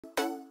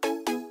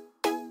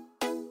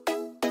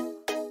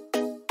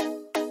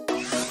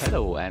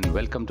Hello and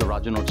welcome to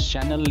Raju Notes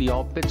channel,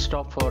 your pit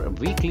stop for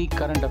weekly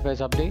current affairs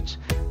updates.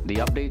 The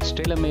updates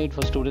tailor-made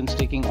for students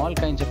taking all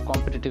kinds of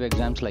competitive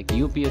exams like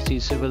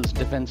UPSC, civils,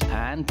 defense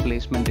and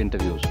placement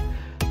interviews.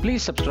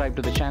 Please subscribe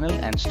to the channel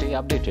and stay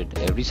updated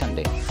every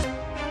Sunday.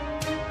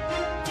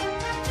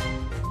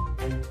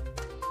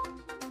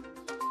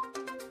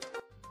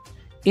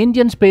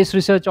 Indian Space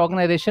Research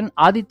Organization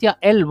Aditya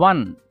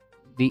L1,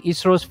 the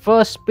ISRO's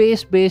first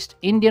space-based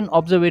Indian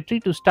observatory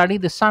to study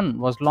the sun,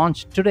 was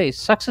launched today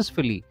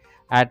successfully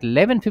at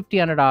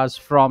 11:50 hours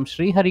from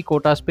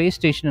Sriharikota Space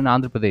Station in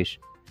Andhra Pradesh.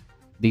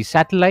 The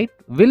satellite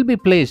will be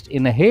placed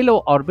in a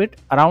halo orbit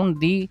around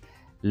the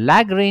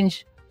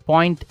Lagrange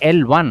point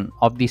L1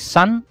 of the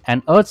Sun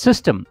and Earth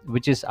system,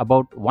 which is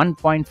about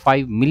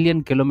 1.5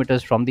 million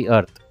kilometers from the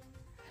Earth.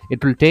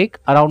 It will take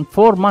around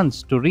 4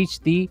 months to reach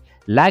the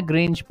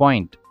Lagrange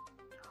point.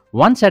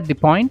 Once at the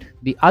point,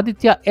 the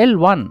Aditya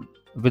L1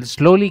 will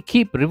slowly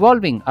keep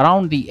revolving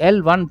around the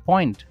L1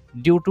 point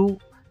due to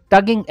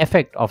tugging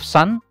effect of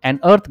Sun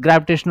and Earth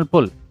gravitational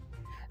pull.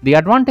 The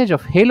advantage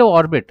of halo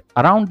orbit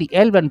around the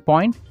L1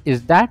 point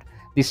is that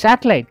the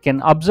satellite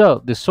can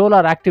observe the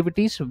solar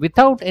activities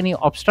without any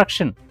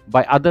obstruction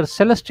by other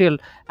celestial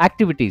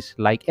activities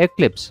like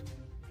eclipse.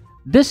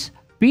 This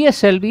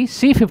PSLV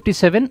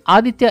C-57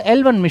 Aditya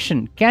L1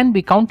 mission can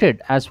be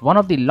counted as one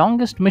of the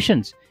longest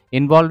missions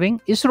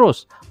involving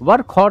ISRO's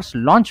workhorse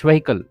launch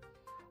vehicle.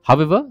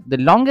 However, the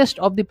longest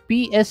of the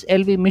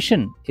PSLV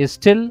mission is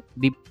still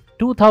the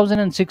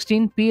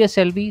 2016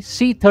 PSLV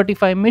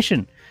C-35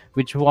 mission,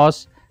 which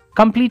was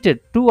completed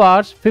 2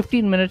 hours,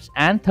 15 minutes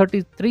and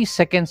 33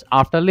 seconds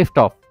after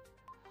liftoff.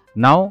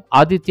 Now,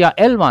 Aditya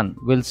L1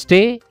 will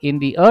stay in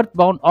the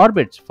earthbound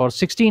orbits for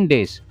 16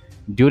 days,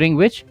 during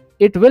which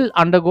it will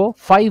undergo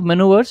 5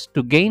 maneuvers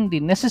to gain the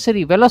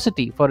necessary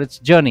velocity for its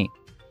journey.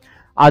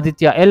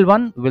 Aditya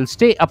L1 will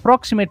stay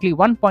approximately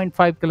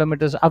 1.5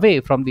 kilometers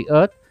away from the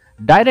Earth,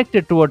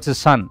 directed towards the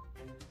Sun.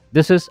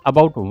 This is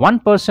about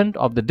 1%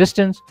 of the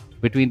distance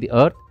between the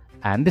Earth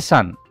and the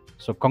Sun.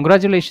 So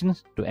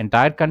congratulations to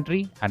entire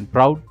country and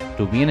proud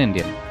to be an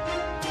Indian.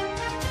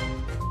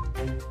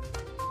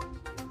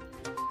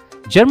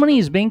 Germany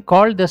is being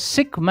called the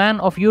sick man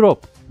of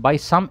Europe by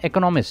some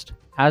economists,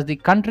 as the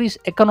country's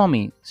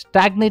economy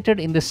stagnated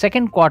in the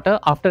second quarter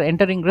after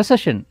entering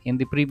recession in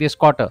the previous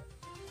quarter.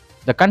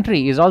 The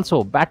country is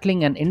also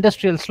battling an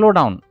industrial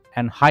slowdown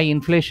and high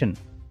inflation.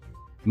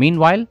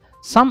 Meanwhile,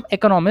 some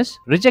economists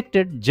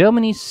rejected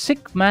Germany's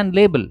sick man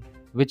label,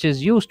 which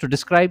is used to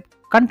describe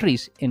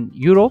countries in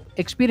Europe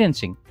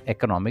experiencing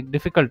economic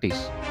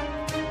difficulties.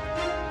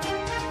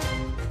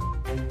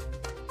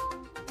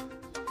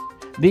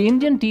 The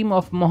Indian team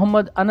of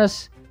Mohammad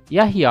Anas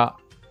Yahya,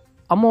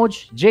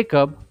 Amoj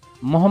Jacob,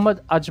 Mohammad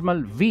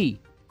Ajmal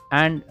V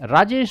and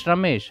Rajesh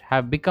Ramesh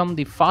have become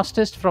the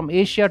fastest from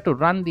Asia to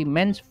run the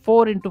men's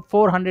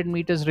 4x400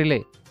 meters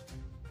relay.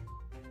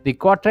 The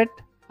quartet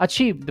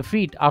achieved the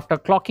feat after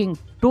clocking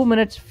 2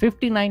 minutes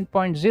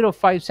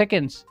 59.05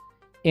 seconds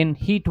in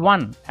Heat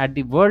 1 at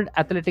the World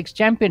Athletics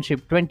Championship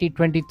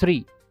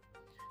 2023.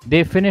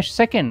 They finished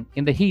second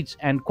in the heats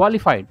and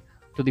qualified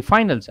to the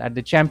finals at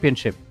the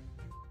championship.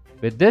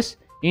 With this,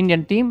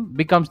 Indian team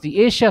becomes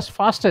the Asia's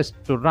fastest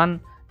to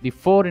run the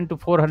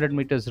 4x400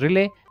 meters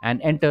relay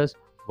and enters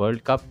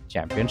World Cup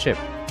Championship.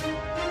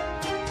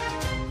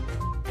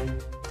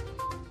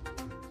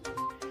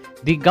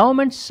 The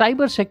government's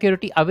cyber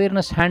security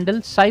awareness handle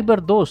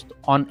CyberDost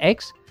on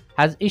X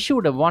has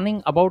issued a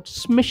warning about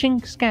smishing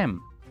scam.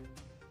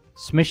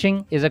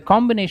 Smishing is a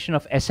combination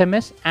of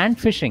SMS and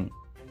phishing,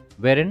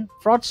 wherein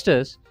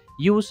fraudsters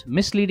use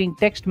misleading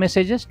text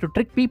messages to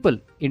trick people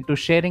into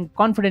sharing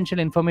confidential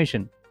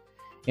information.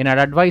 In an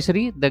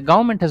advisory, the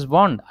government has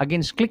warned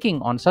against clicking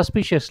on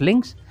suspicious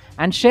links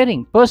and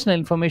sharing personal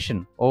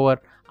information over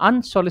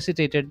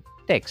unsolicited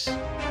texts.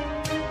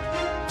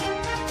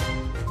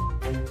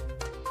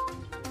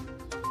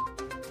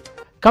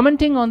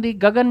 Commenting on the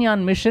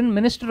Gaganyaan mission,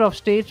 Minister of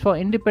State for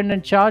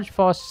Independent Charge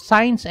for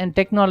Science and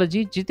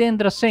Technology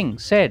Jitendra Singh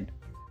said,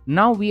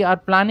 "Now we are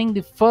planning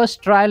the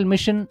first trial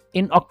mission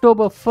in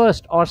October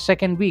 1st or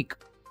 2nd week.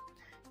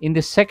 In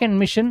the second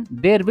mission,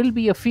 there will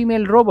be a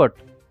female robot,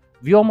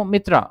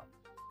 Vyommitra.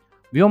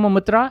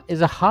 Vyommitra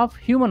is a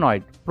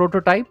half-humanoid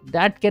prototype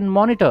that can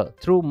monitor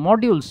through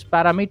modules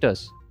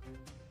parameters,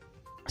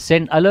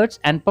 send alerts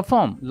and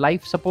perform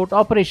life support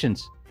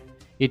operations.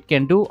 It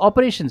can do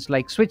operations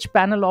like switch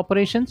panel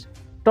operations,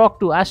 talk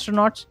to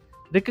astronauts,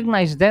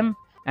 recognize them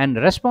and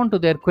respond to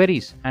their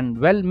queries and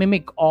well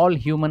mimic all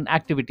human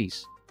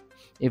activities.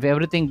 If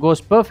everything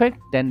goes perfect,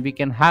 then we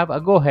can have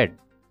a go-ahead,"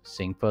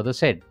 Singh further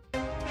said.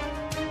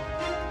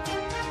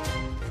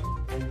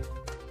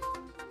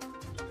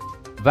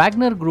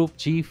 Wagner Group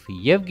chief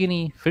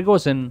Yevgeny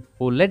Prigozhin,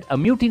 who led a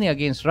mutiny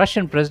against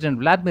Russian President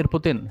Vladimir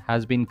Putin,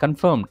 has been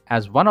confirmed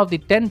as one of the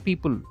 10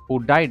 people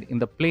who died in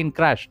the plane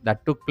crash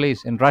that took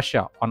place in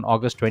Russia on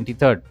August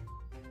 23rd.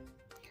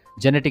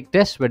 Genetic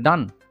tests were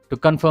done to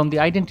confirm the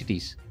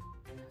identities.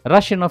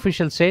 Russian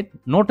officials said,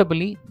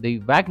 notably, the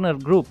Wagner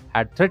Group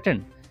had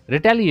threatened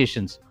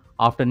retaliations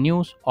after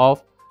news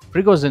of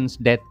Prigozhin's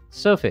death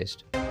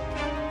surfaced.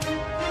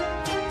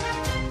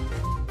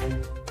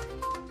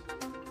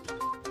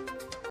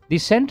 The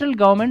central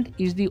government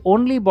is the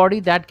only body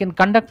that can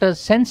conduct a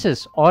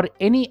census or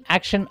any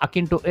action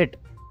akin to it,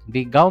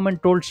 the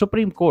government told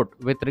Supreme Court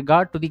with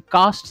regard to the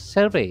caste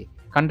survey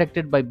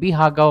conducted by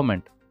Bihar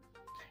government.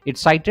 It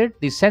cited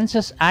the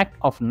Census Act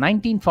of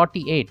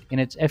 1948 in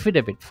its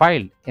affidavit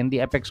filed in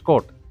the apex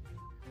court.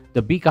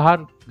 The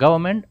Bihar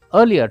government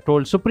earlier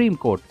told Supreme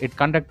Court it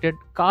conducted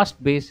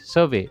caste-based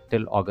survey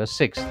till August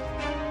 6th.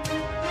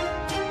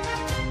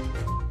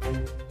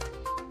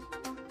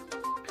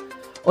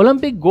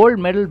 Olympic gold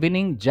medal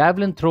winning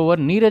javelin thrower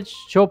Neeraj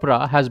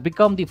Chopra has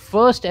become the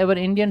first ever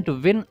Indian to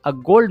win a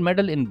gold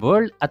medal in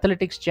World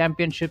Athletics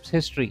Championships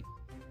history.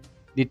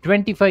 The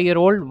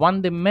 25-year-old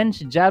won the men's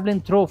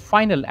javelin throw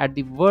final at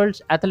the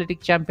World's Athletic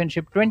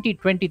Championship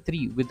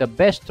 2023 with a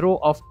best throw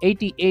of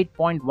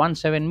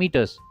 88.17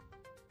 meters.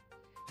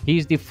 He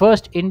is the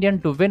first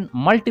Indian to win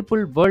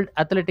multiple World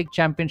Athletic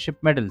Championship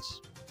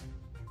medals.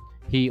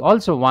 He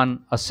also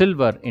won a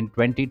silver in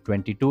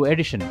 2022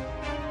 edition.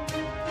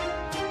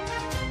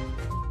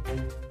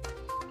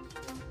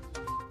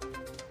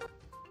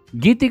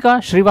 Geetika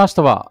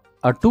Srivastava,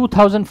 a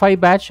 2005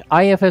 batch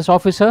IFS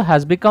officer,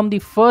 has become the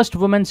first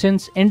woman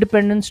since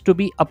independence to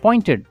be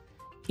appointed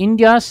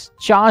India's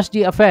Charge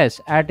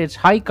d'Affaires at its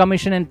High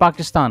Commission in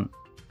Pakistan.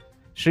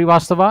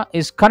 Srivastava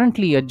is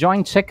currently a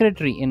joint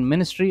secretary in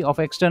Ministry of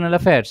External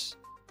Affairs,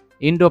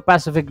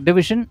 Indo-Pacific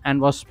Division, and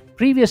was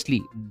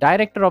previously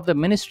director of the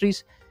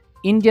ministry's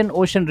Indian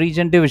Ocean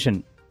Region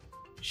Division.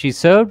 She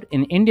served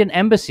in Indian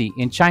Embassy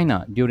in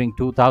China during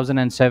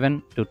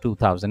 2007 to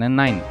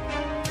 2009.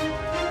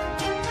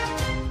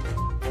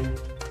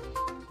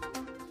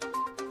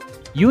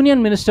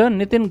 Union Minister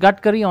Nitin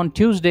Gadkari on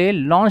Tuesday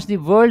launched the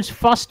world's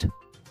first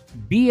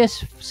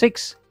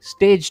BS6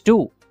 Stage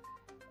 2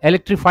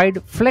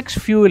 electrified flex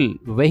fuel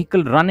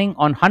vehicle running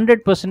on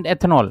 100%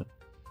 ethanol.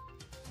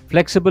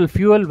 Flexible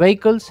fuel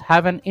vehicles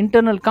have an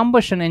internal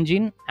combustion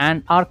engine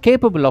and are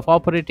capable of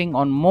operating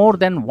on more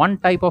than one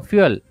type of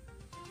fuel.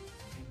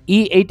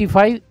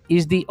 E85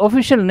 is the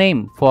official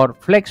name for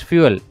flex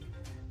fuel,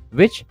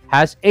 which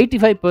has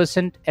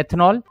 85%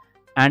 ethanol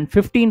and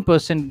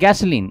 15%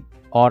 gasoline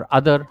or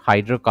other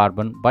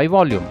hydrocarbon by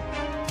volume.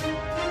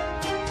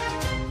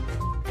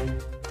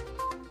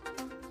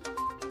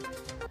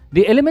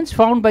 The elements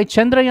found by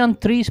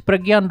Chandrayaan-3's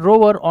Pragyan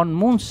rover on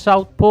Moon's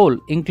south pole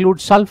include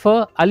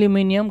sulfur,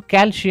 aluminium,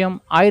 calcium,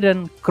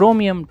 iron,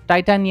 chromium,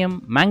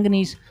 titanium,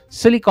 manganese,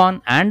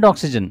 silicon, and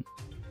oxygen.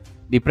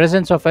 The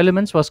presence of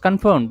elements was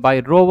confirmed by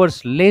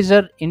rover's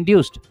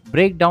laser-induced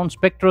breakdown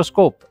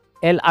spectroscope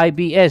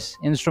 (LIBS)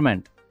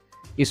 instrument.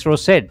 ISRO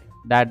said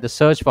that the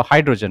search for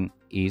hydrogen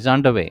is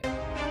underway.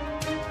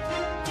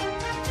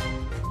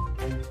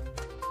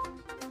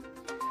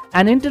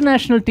 An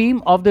international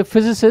team of the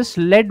physicists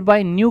led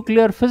by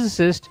nuclear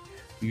physicist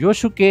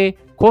Yosuke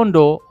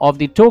Kondo of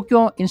the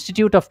Tokyo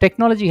Institute of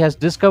Technology has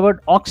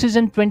discovered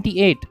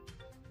oxygen-28,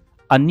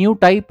 a new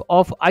type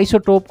of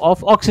isotope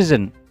of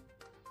oxygen.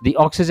 The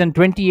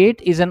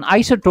oxygen-28 is an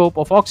isotope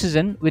of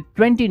oxygen with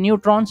 20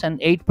 neutrons and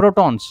 8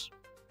 protons.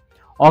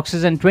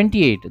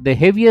 Oxygen-28, the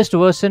heaviest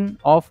version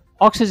of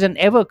oxygen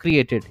ever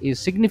created, is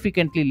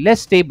significantly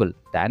less stable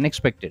than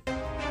expected.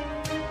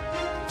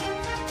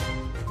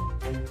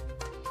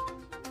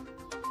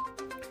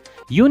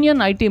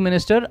 Union IT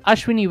Minister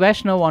Ashwini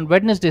Vaishnaw on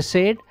Wednesday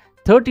said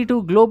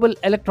 32 global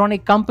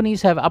electronic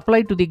companies have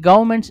applied to the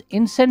government's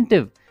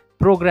incentive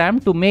program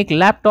to make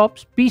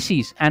laptops,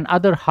 PCs, and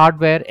other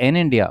hardware in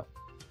India.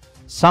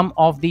 Some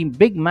of the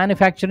big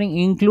manufacturing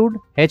include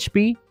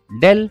HP,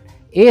 Dell,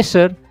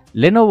 Acer,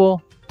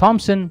 Lenovo,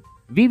 Thomson,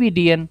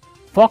 VVDN,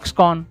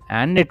 Foxconn,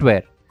 and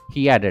Netware,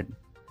 he added.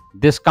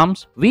 This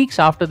comes weeks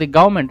after the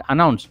government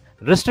announced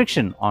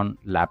restriction on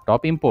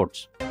laptop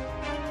imports.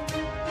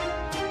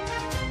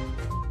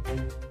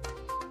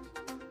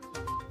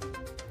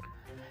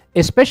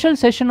 A special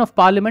session of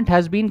Parliament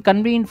has been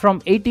convened from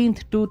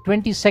 18th to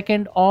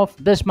 22nd of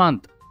this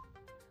month.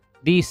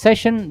 The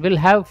session will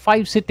have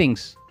 5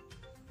 sittings.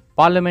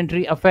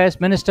 Parliamentary Affairs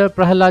Minister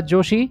Prahalad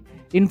Joshi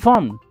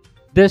informed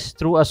this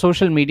through a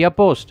social media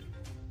post.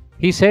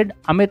 He said,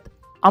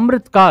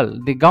 Amrit Kal,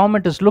 the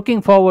government is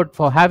looking forward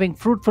for having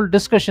fruitful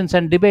discussions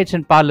and debates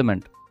in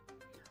Parliament.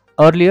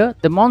 Earlier,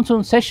 the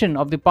monsoon session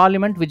of the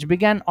Parliament, which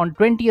began on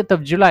 20th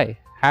of July,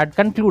 had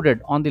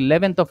concluded on the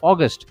 11th of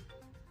August.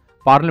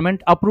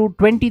 Parliament approved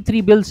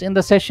 23 bills in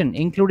the session,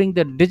 including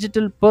the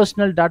Digital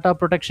Personal Data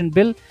Protection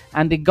Bill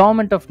and the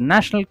Government of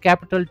National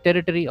Capital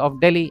Territory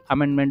of Delhi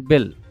Amendment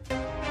Bill.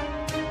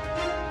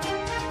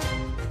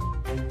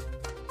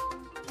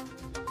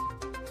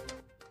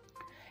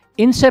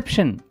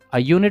 Inception, a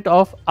unit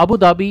of Abu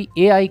Dhabi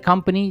AI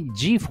company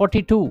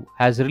G42,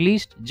 has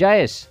released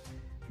JAIS,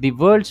 the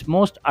world's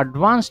most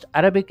advanced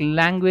Arabic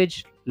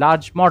language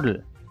large model.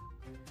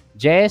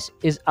 JAIS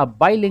is a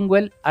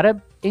bilingual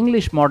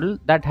Arab-English model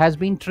that has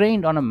been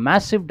trained on a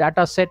massive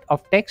data set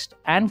of text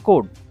and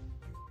code.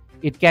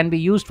 It can be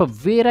used for a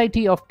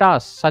variety of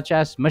tasks such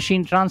as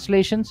machine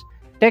translations,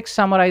 text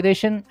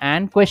summarization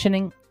and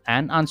questioning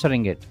and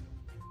answering it.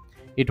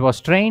 It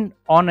was trained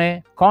on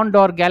a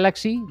Condor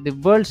Galaxy, the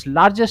world's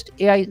largest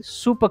AI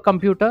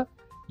supercomputer,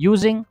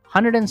 using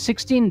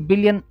 116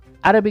 billion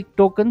Arabic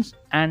tokens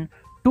and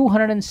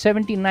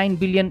 279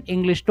 billion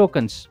English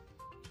tokens.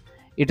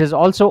 It is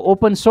also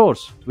open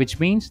source, which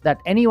means that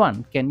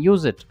anyone can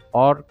use it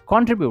or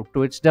contribute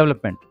to its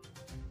development.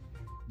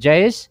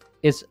 JAIS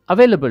is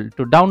available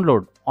to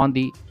download on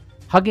the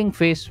Hugging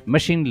Face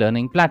machine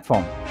learning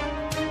platform.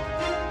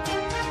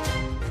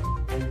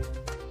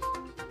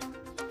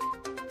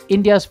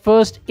 India's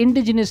first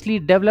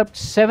indigenously developed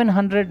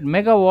 700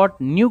 megawatt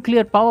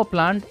nuclear power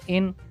plant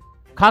in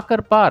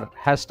Khakarpar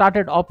has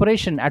started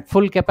operation at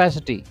full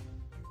capacity.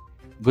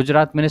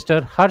 Gujarat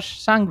Minister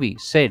Harsh Sanghvi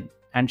said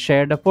and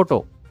shared a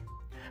photo.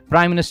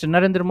 Prime Minister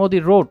Narendra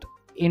Modi wrote,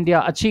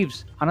 India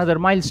achieves another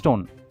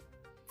milestone.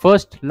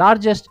 First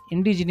largest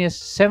indigenous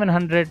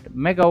 700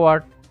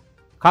 megawatt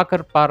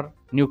Khakarpar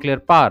nuclear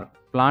power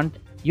plant,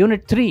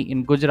 Unit 3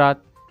 in Gujarat,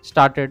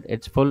 started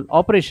its full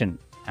operation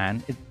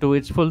and to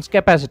its full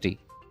capacity.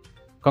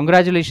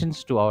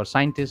 Congratulations to our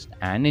scientists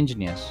and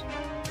engineers.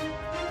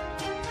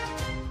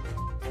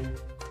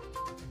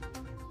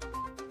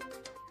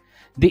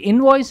 The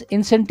invoice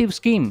incentive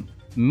scheme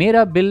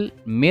Mera Bill,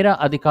 Mera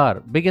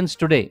Adhikar begins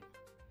today.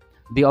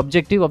 The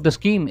objective of the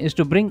scheme is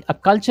to bring a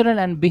cultural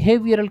and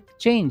behavioral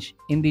change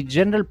in the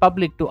general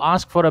public to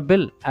ask for a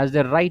bill as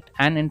their right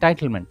and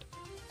entitlement.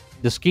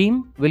 The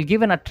scheme will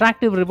give an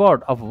attractive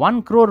reward of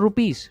 1 crore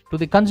rupees to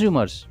the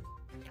consumers.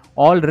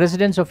 All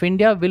residents of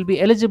India will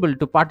be eligible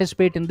to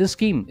participate in this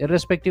scheme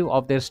irrespective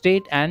of their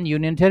state and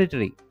union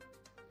territory.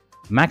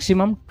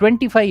 Maximum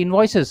 25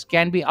 invoices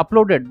can be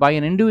uploaded by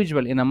an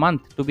individual in a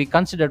month to be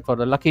considered for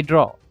the lucky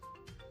draw.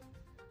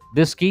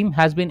 This scheme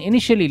has been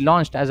initially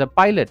launched as a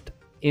pilot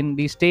in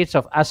the states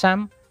of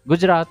Assam,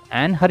 Gujarat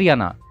and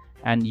Haryana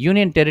and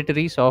union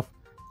territories of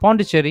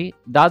Pondicherry,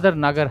 Dadar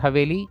Nagar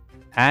Haveli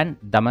and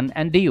Daman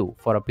and Diu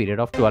for a period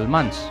of 12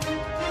 months.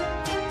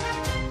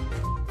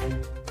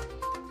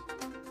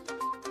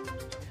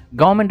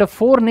 Government of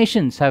 4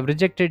 nations have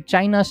rejected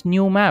China's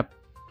new map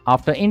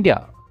after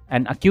India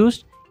and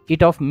accused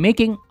it of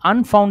making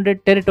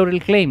unfounded territorial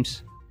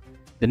claims.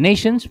 The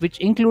nations, which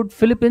include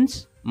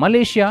Philippines,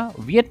 Malaysia,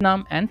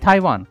 Vietnam and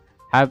Taiwan,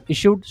 have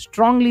issued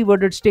strongly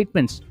worded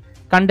statements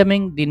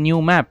condemning the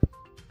new map,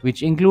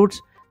 which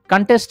includes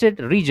contested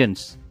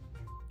regions.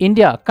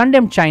 India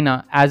condemned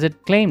China as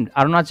it claimed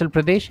Arunachal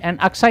Pradesh and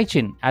Aksai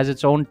Chin as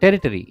its own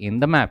territory in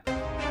the map.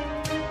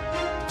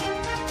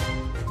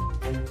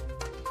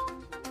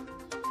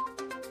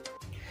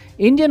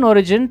 Indian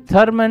origin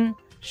Tharman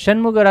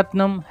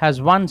Shanmugaratnam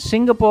has won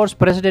Singapore's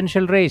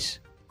presidential race.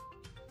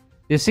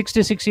 The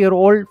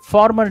 66-year-old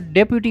former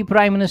Deputy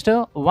Prime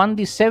Minister won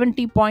the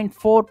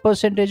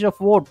 70.4% of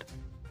vote.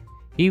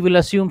 He will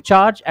assume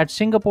charge as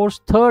Singapore's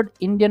third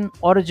Indian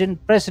origin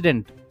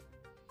president.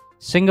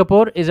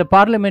 Singapore is a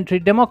parliamentary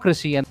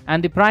democracy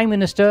and the Prime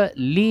Minister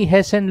Lee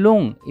Hsien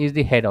Loong is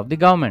the head of the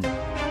government.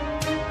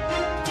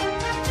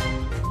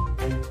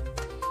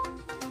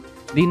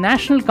 The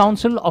National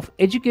Council of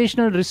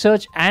Educational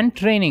Research and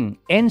Training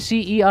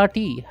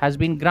 (NCERT) has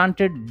been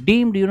granted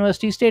deemed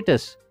university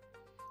status.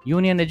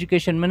 Union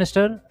Education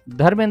Minister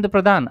Dharmendra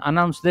Pradhan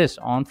announced this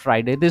on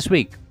Friday this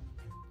week.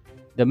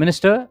 The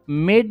minister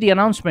made the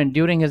announcement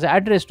during his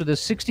address to the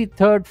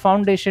 63rd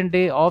Foundation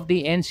Day of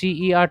the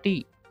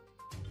NCERT.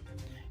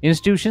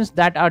 Institutions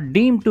that are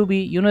deemed to be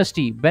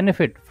university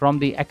benefit from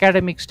the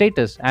academic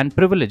status and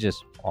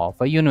privileges of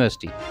a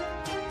university.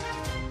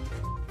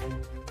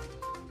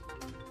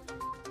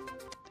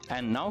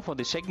 And now for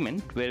the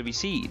segment where we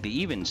see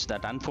the events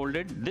that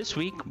unfolded this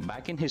week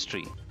back in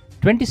history.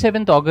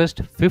 27th August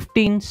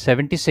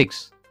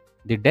 1576,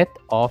 the death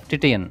of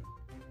Titian.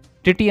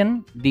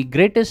 Titian, the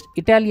greatest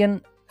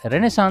Italian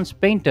Renaissance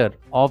painter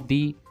of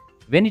the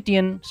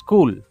Venetian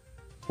school,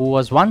 who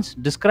was once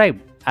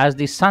described as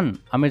the sun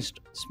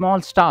amidst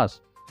small stars.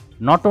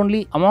 Not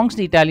only amongst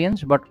the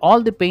Italians but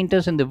all the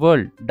painters in the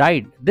world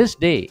died this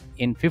day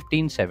in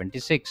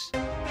 1576.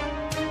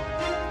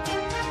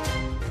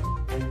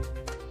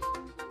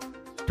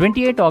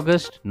 28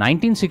 August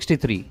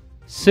 1963,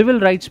 Civil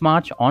Rights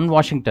March on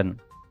Washington.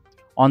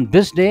 On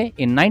this day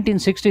in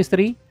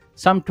 1963,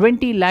 some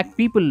 20 lakh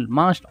people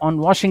marched on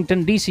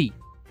Washington, D.C.,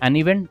 an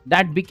event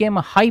that became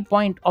a high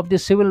point of the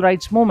civil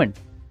rights movement,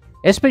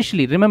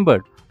 especially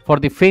remembered for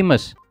the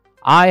famous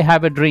 "I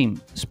Have a Dream"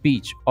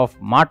 speech of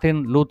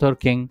Martin Luther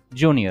King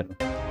Jr.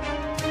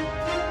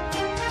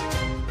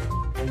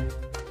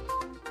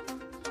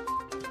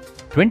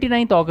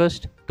 29th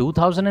August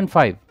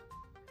 2005,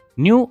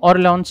 New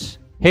Orleans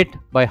hit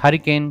by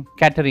Hurricane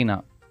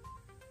Katrina.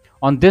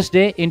 On this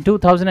day in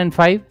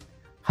 2005,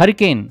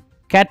 Hurricane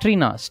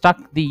Katrina struck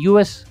the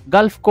US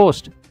Gulf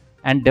Coast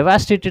and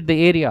devastated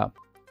the area,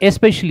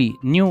 especially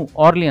New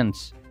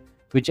Orleans,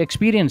 which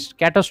experienced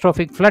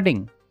catastrophic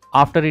flooding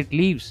after its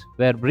levees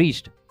were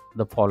breached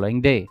the following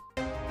day.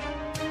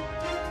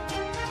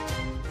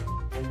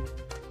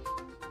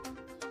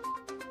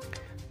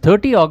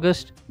 "30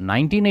 August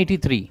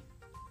 1983,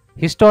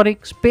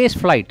 historic space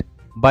flight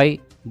by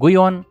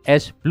Guion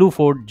S.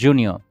 Bluford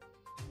Jr.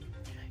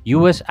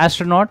 US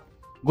astronaut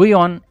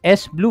Guion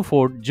S.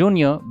 Bluford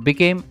Jr.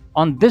 became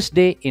on this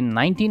day in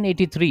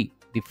 1983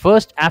 the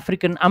first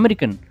African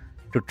American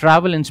to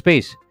travel in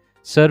space,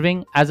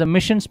 serving as a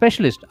mission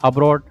specialist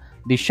aboard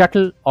the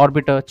Shuttle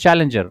Orbiter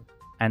Challenger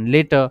and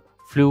later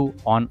flew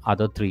on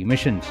other 3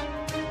 missions.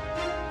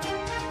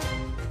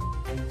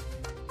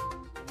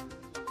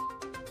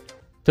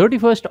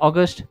 31st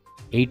August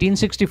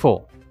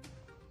 1864,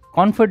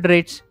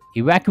 Confederates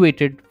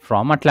evacuated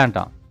from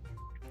Atlanta.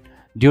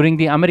 During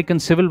the American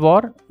Civil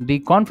War, the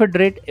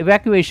Confederate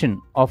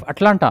evacuation of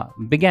Atlanta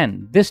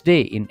began this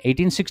day in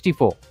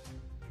 1864,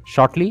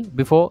 shortly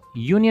before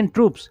Union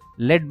troops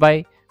led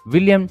by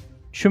William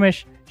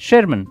Tecumseh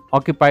Sherman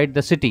occupied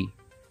the city,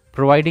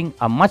 providing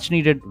a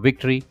much-needed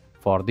victory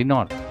for the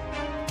North.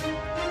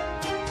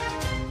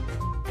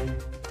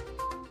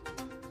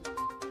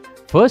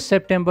 1st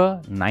September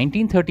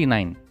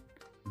 1939,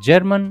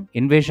 German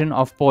invasion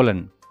of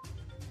Poland.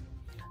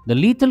 The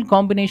lethal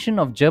combination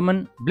of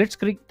German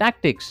blitzkrieg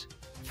tactics,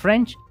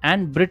 French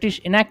and British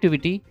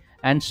inactivity,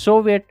 and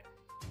Soviet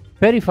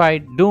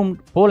perfidy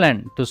doomed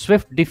Poland to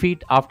swift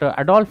defeat after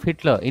Adolf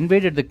Hitler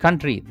invaded the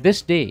country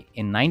this day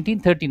in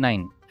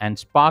 1939 and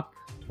sparked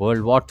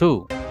World War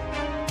II.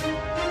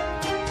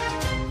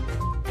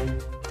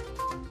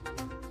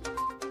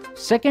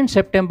 2nd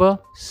September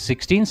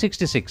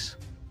 1666,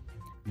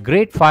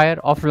 Great Fire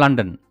of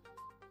London.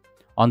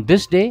 On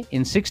this day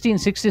in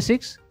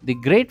 1666, the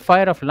Great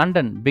Fire of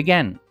London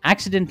began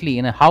accidentally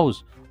in a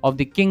house of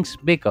the King's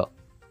baker.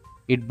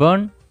 It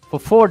burned for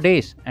 4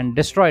 days and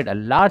destroyed a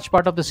large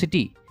part of the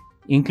city,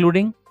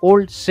 including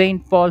Old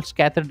St. Paul's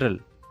Cathedral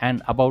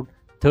and about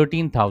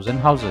 13,000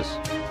 houses.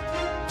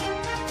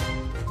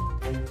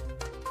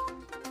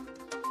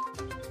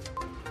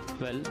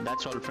 Well,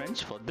 that's all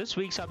friends for this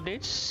week's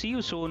updates. See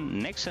you soon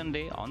next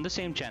Sunday on the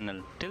same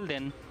channel. Till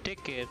then,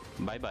 take care.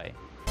 Bye bye.